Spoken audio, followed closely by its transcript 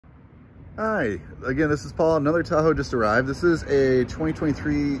Hi, again, this is Paul. Another Tahoe just arrived. This is a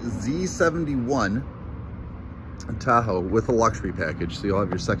 2023 Z71 Tahoe with a luxury package. So you'll have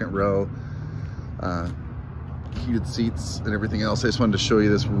your second row, heated seats and everything else. I just wanted to show you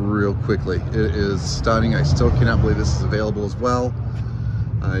this real quickly. It is stunning. I still cannot believe this is available as well.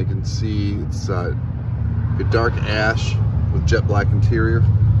 You can see it's a dark ash with jet black interior.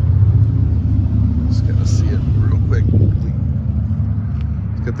 Just gonna see it real quick.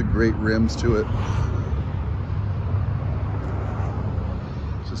 It's got the great rims to it.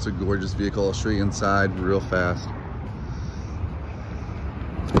 It's just a gorgeous vehicle. I'll show you inside real fast.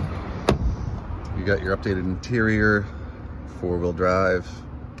 You got your updated interior, four-wheel drive,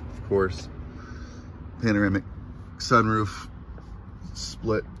 of course, panoramic sunroof,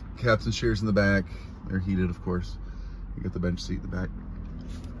 split captain chairs in the back. They're heated, of course. You got the bench seat in the back.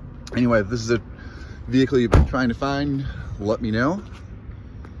 Anyway, if this is a vehicle you've been trying to find, let me know.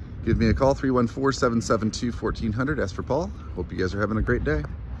 Give me a call, 314-772-1400. Ask for Paul. Hope you guys are having a great day.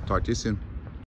 Talk to you soon.